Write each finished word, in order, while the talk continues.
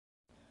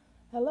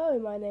Hello,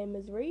 my name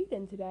is Reed,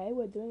 and today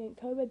we're doing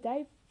Inktober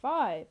Day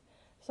 5.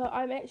 So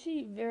I'm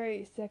actually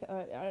very sick. I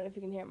don't know if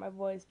you can hear my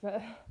voice, but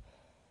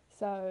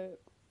so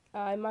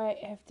I might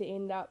have to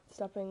end up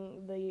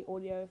stopping the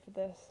audio for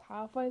this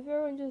halfway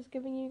through and just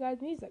giving you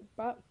guys music.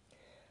 But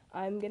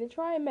I'm gonna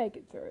try and make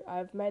it through.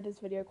 I've made this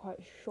video quite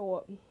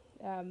short.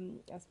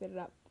 I sped it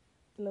up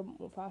a little bit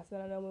more faster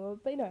than I normally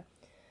would, but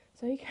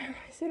So you can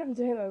see what I'm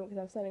doing though because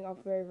I'm starting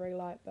off very, very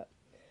light. But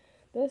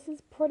this is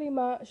pretty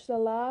much the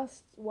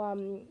last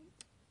one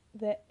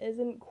that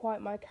isn't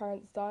quite my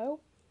current style.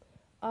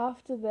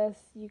 After this,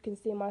 you can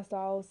see my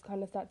styles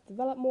kind of start to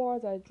develop more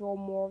as I draw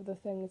more of the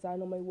things I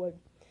normally would,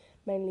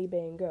 mainly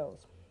being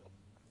girls.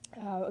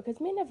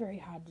 Because men are very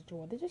hard to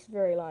draw, they're just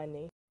very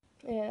liney.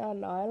 And I don't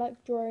know, I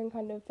like drawing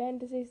kind of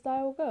fantasy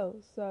style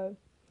girls, so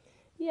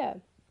yeah.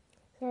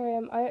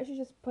 So I actually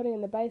just putting in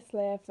the base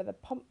layer for the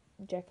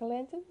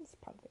jack-o'-lanterns,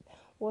 pumpkin.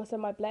 Also,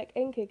 my black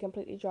ink had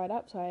completely dried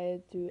up, so I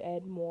had to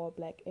add more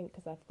black ink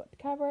because I forgot to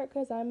cover it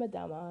because I'm a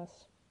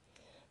dumbass.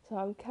 So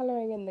I'm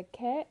colouring in the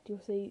cat, you'll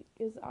see,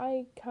 because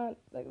I can't,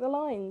 like the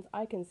lines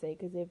I can see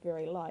because they're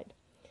very light.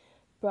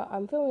 But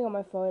I'm filming on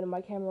my phone and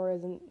my camera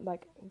isn't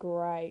like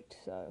great,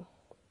 so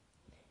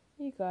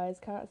you guys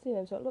can't see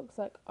them. So it looks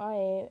like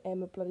I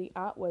am a bloody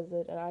art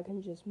wizard and I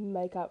can just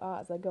make up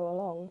art as I go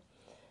along.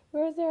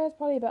 Whereas there is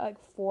probably about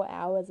like 4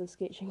 hours of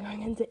sketching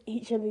going into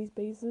each of these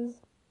pieces.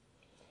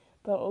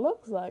 But it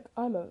looks like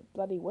I'm a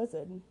bloody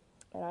wizard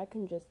and I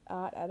can just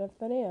art out of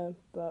thin air,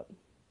 but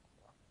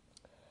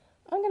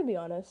I'm gonna be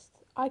honest,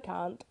 I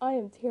can't. I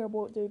am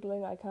terrible at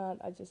doodling, I can't,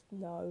 I just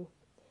know.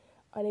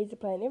 I need to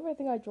plan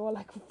everything I draw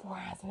like 4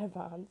 hours in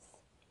advance.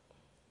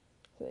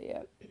 So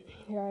yeah,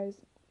 here I was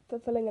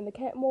filling in the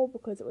cat more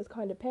because it was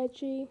kind of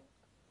patchy.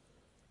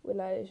 When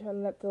I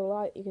shone up to the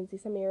light, you can see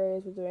some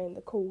areas were doing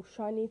the cool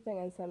shiny thing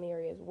and some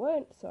areas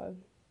weren't, so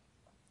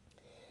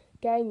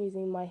again,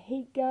 using my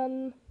heat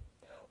gun,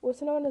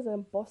 also known as an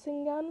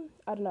embossing gun.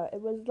 I don't know,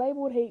 it was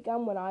labelled heat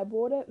gun when I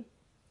bought it,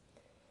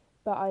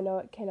 but I know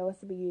it can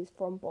also be used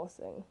for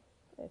embossing,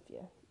 if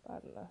you're, I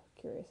don't know,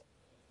 curious.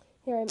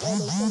 Here I'm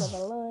adding some of the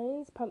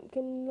lines,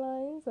 pumpkin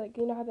lines, like,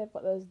 you know how they've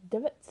got those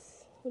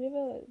divots,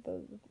 whatever,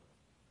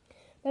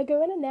 they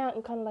go in and out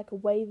in kind of like a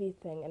wavy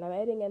thing, and I'm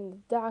adding in the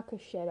darker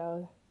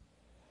shadow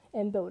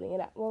and building it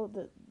up. Well,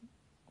 the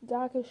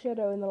darker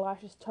shadow in the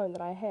lightest tone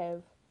that I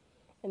have,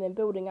 and then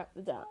building up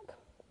the dark.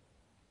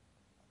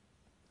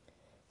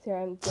 So here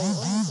I'm doing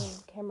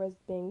the camera's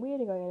being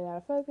weird and going in and out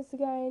of focus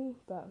again,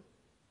 but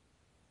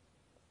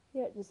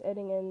yeah, just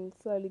adding in,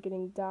 slowly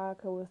getting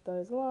darker with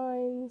those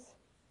lines.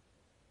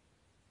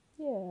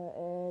 Yeah,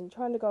 and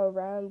trying to go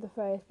around the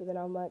face, but then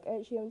I'm like,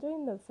 actually, I'm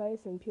doing the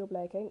face in pure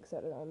black ink, so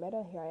it doesn't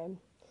matter. Here I am,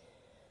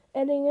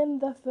 adding in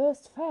the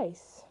first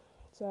face.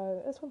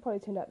 So this one probably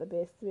turned out the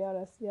best, to be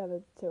honest. The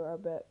other two are a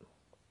bit,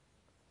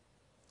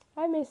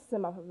 I messed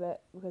them up a bit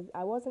because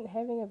I wasn't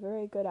having a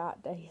very good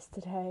art day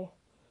yesterday.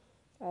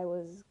 I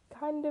was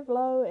kind of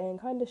low and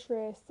kind of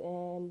stressed,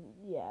 and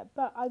yeah,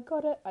 but I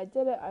got it, I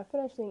did it, I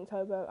finished the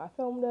Inktober, I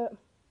filmed it,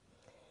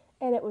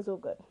 and it was all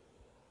good.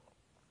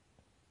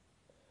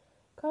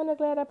 Kind of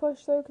glad I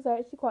pushed through because I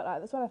actually quite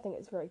like this one. I think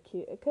it's very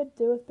cute. It could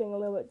do with being a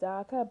little bit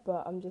darker,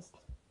 but I'm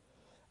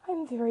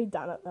very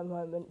done at the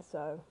moment,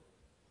 so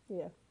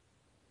yeah.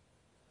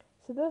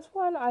 So this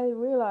one, I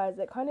realised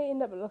it kind of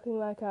ended up looking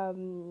like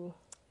the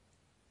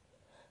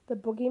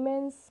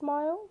Boogeyman's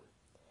smile.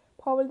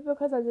 Probably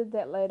because I did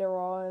that later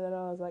on, and then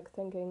I was like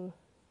thinking,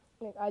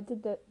 like I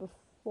did that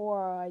before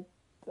I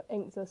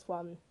inked this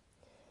one.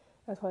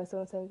 That's why I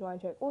still same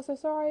mind check. Also,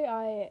 sorry,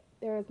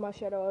 there is my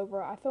shadow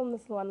over it. I filmed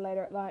this one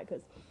later at night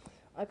because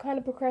I kind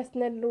of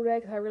procrastinated all day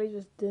because I really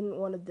just didn't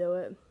want to do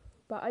it.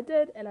 But I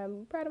did, and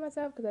I'm proud of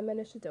myself because I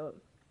managed to do it.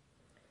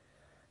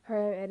 Here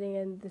I'm adding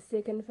in the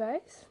second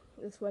face.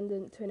 This one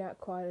didn't turn out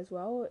quite as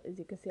well. As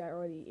you can see, I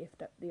already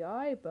effed up the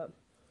eye, but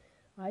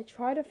I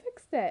try to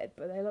fix that.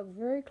 But they look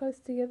very close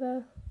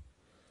together,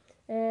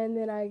 and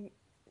then I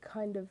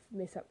kind of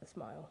mess up the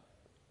smile.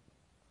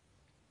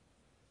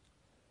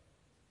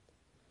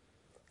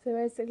 So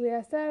basically,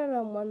 I started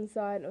on one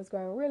side and it was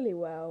going really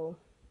well.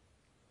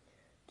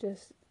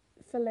 Just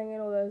filling in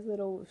all those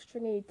little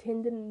stringy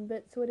tendon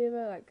bits or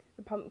whatever, like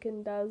the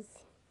pumpkin does,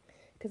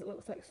 because it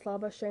looks like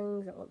slobber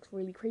strings and it looks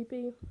really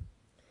creepy.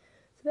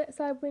 So that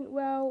side went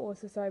well.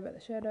 Also, sorry about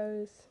the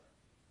shadows.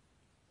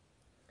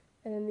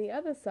 And then the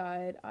other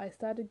side, I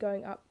started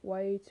going up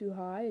way too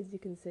high. As you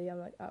can see, I'm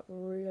like up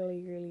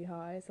really, really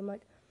high. So I'm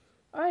like,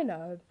 I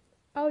know,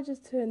 I'll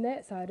just turn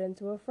that side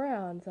into a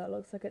frown so it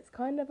looks like it's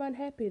kind of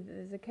unhappy that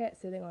there's a cat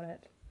sitting on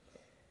it.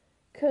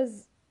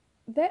 Because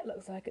that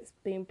looks like it's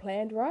been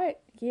planned, right?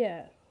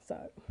 Yeah,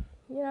 so,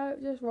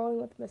 just rolling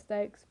with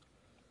mistakes.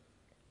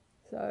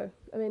 So,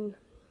 I mean,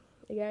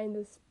 again,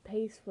 this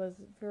piece was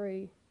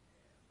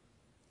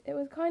it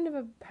was kind of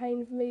a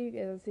pain for me,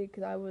 as I said,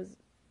 because I was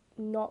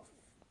not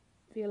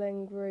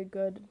feeling very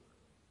good,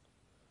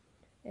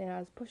 and I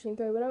was pushing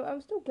through, but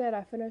I'm still glad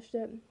I finished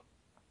it.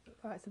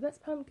 Alright, so this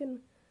pumpkin,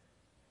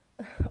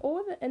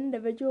 all the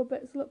individual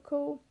bits look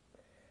cool,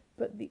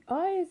 but the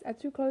eyes are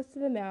too close to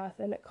the mouth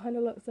and it kind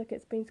of looks like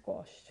it's been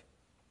squashed.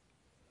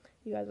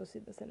 You guys will see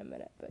this in a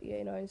minute, but yeah,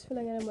 I'm just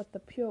filling it in with the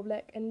pure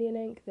black Indian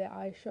ink that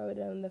I showed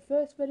in the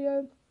first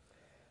video.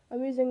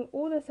 I'm using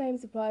all the same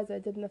supplies I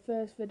did in the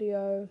first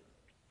video.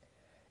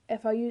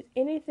 If I use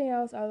anything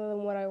else other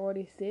than what I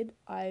already said,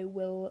 I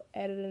will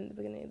add it in at the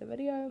beginning of the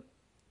video.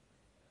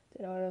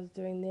 Don't know what I was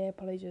doing there,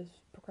 probably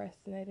just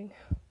procrastinating.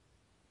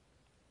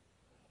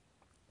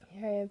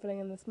 Here I am filling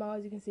in the smile.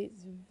 As you can see,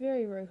 it's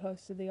very, very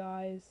close to the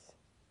eyes.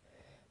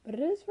 But it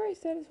is very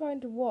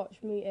satisfying to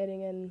watch me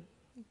adding in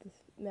this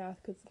mouth,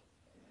 because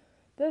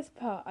this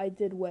part I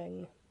did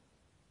wing.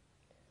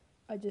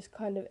 I just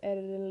kind of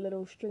added in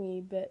little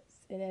stringy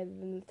bits and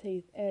added in the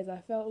teeth as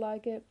I felt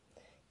like it,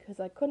 because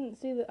I couldn't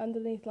see the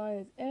underneath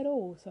lines at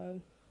all,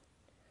 so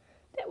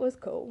that was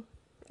cool.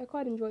 I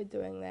quite enjoyed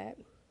doing that.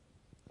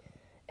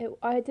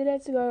 I did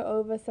have to go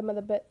over some of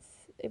the bits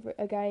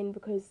again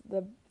because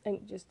the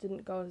ink just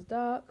didn't go as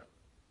dark.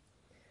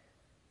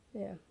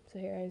 Yeah, so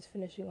here I am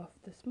finishing off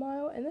the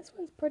smile, and this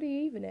one's pretty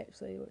even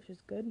actually, which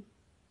is good.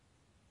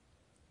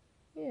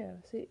 Yeah,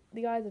 see,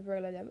 the eyes are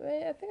very low down.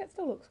 I think it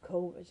still looks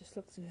cool, it just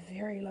looks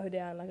very low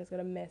down, like it's got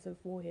a massive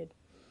forehead.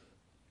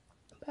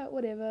 But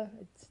whatever,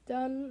 it's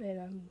done, and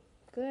I'm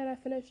glad I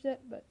finished it,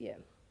 but yeah.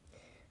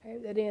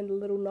 I'm adding in the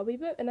little knobby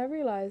bit, and I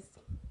realised,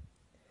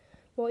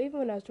 well, even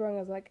when I was drawing, I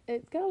was like,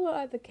 it's going to look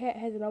like the cat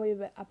has a knobby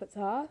bit up its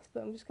arse,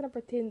 but I'm just going to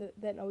pretend that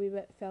that knobby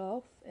bit fell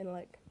off, and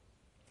like,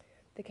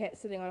 the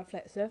cat's sitting on a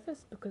flat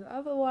surface, because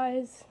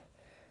otherwise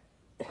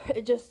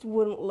it just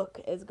wouldn't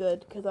look as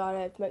good, because I'd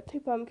have to make two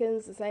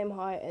pumpkins the same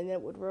height, and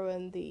it would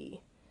ruin the,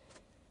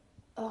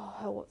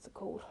 what's it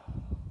called?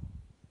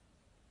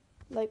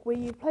 Like, where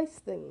you place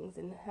things,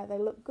 and how they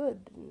look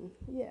good, and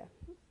yeah.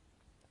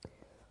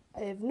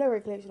 I have no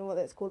recollection of what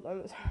that's called at the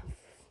moment,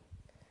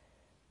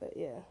 but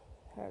yeah.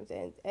 I'm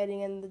adding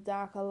in the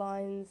darker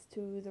lines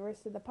to the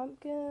rest of the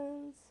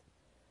pumpkins,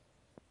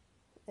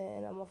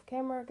 and I'm off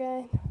camera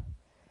again.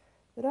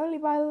 But only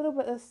by a little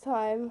bit this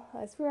time.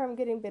 I swear I'm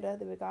getting better.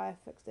 There we go, I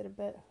fixed it a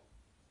bit.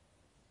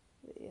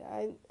 But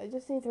yeah, I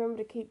just need to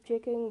remember to keep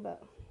checking,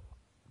 but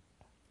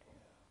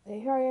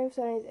here I am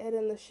starting to add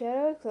in the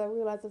shadows, because I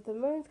realised if the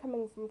moon's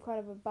coming from kind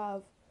of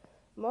above,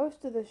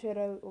 most of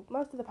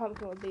the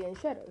pumpkin would be in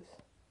shadows.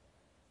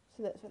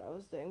 So that's what I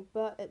was doing,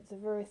 but it's a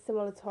very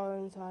similar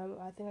tone, so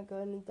I think I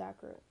go in and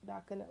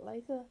darken it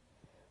later.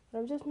 But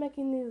I'm just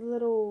making these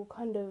little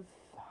kind of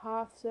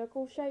half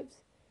circle shapes,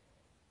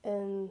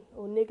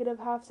 or negative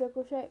half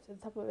circle shapes at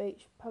the top of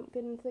each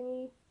pumpkin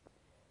thingy,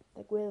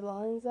 like where the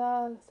lines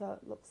are, so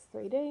it looks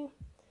 3D.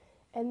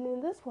 And then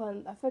this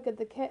one, I figured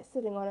the cat's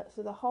sitting on it,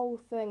 so the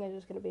whole thing is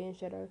just going to be in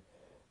shadow.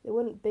 There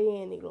wouldn't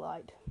be any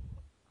light.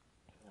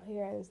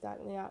 Here I'm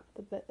darkening out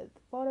the bit at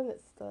the bottom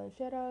that's still in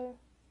shadow.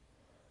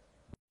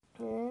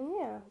 And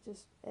yeah,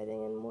 just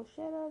adding in more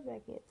shadows,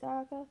 making it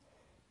darker,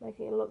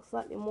 making it look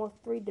slightly more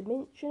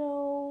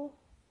three-dimensional.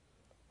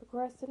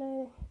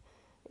 Procrastinating.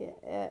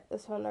 Yeah,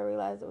 this one I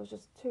realised it was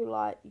just too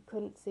light, you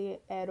couldn't see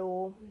it at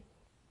all.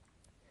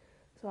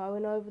 So I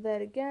went over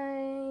that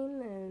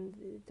again,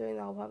 and doing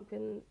the whole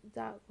pumpkin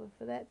dark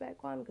for that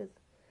back one, because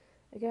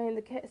again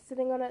the cat's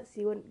sitting on it,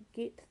 so you wouldn't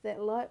get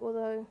that light,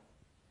 although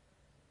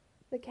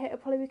the cat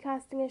would probably be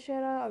casting a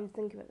shadow. I'm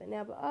thinking about that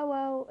now, but oh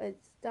well,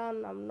 it's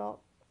done, I'm not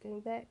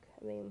going back.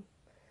 I mean,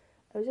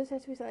 it just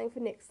has to be something for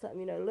next time,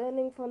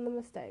 learning from the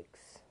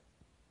mistakes.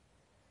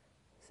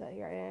 So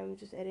here I am,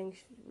 just adding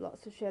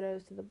lots of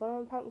shadows to the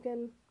bottom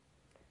pumpkin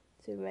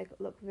to make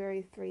it look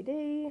very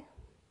 3D.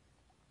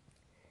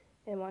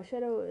 And my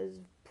shadow is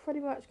pretty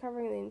much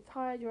covering the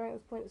entire drawing at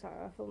this point. Sorry,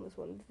 I filmed this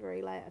one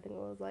very late. I think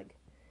it was like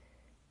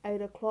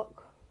 8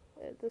 o'clock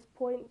at this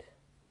point.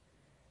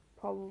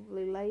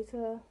 Probably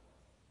later.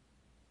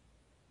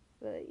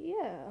 But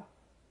yeah.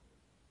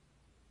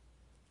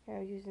 I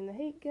was using the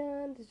heat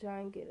gun to try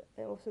and get it.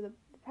 And also the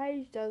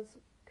page does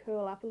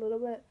curl up a little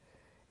bit.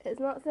 It's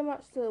not so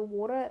much the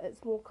water,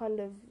 it's more kind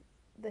of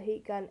the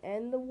heat gun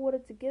and the water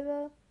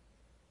together,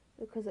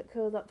 because it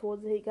curls up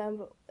towards the heat gun.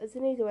 But it's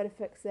an easy way to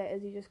fix that,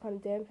 is you just kind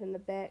of dampen the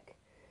back,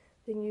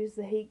 then use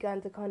the heat gun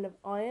to kind of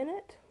iron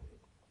it.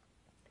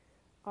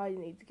 I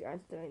need to get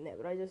around to doing that,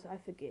 but I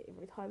forget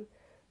every time.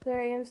 There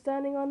I am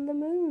standing on the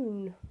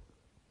moon.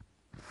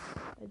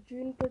 A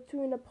June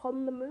platoon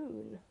upon the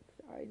moon.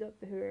 Sorry,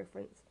 Doctor Who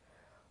reference.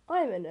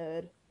 I'm a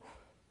nerd.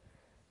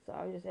 So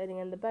I'm just adding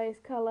in the base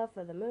colour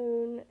for the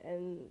moon,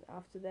 and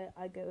after that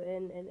I go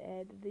in and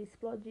add the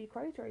splodgy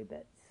cratery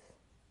bits.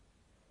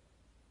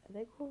 Are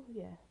they called?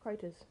 Yeah,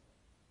 craters.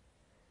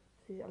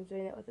 See, I'm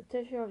doing that with the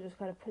tissue. I've just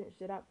kind of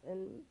pinched it up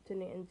and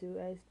turning it into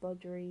a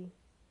splodgery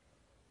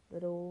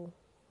little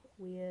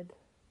weird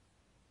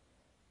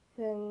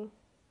thing.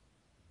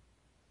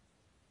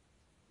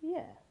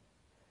 Yeah.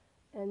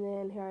 And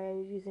then here I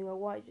am using a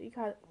white, you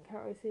can't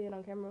really see it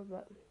on camera,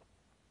 but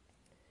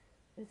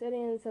just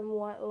adding in some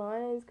white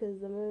lines, because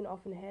the moon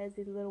often has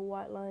these little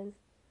white lines.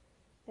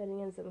 Adding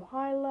in some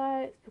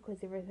highlights,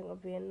 because everything will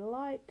be in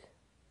light,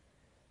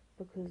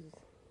 because,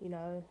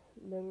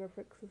 moon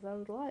reflects the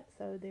sun's light,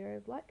 so there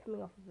is light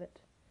coming off of it.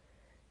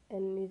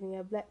 and using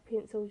a black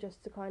pencil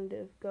just to kind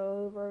of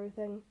go over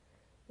everything,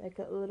 make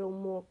it a little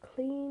more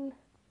clean,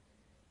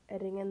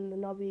 adding in the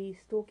knobby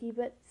stalky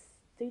bits,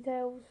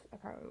 details, I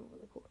can't remember what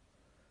they're called,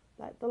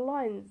 like the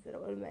lines that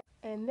it would make.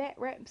 And that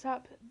wraps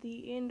up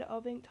the end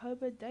of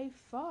Inktober Day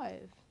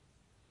 5.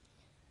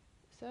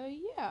 So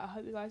yeah, I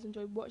hope you guys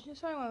enjoyed watching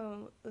this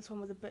one. This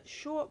one was a bit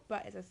short,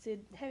 but as I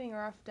said, having a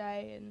rough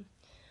day, and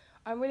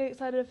I'm really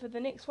excited for the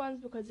next ones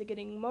because they're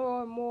getting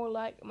more and more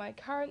like my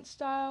current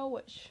style,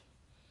 which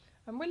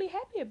I'm really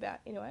happy about.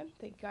 Anyway,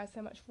 thank you guys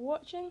so much for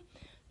watching.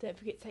 Don't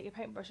forget to take your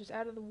paintbrushes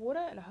out of the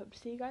water, and I hope to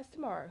see you guys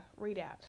tomorrow. Read out.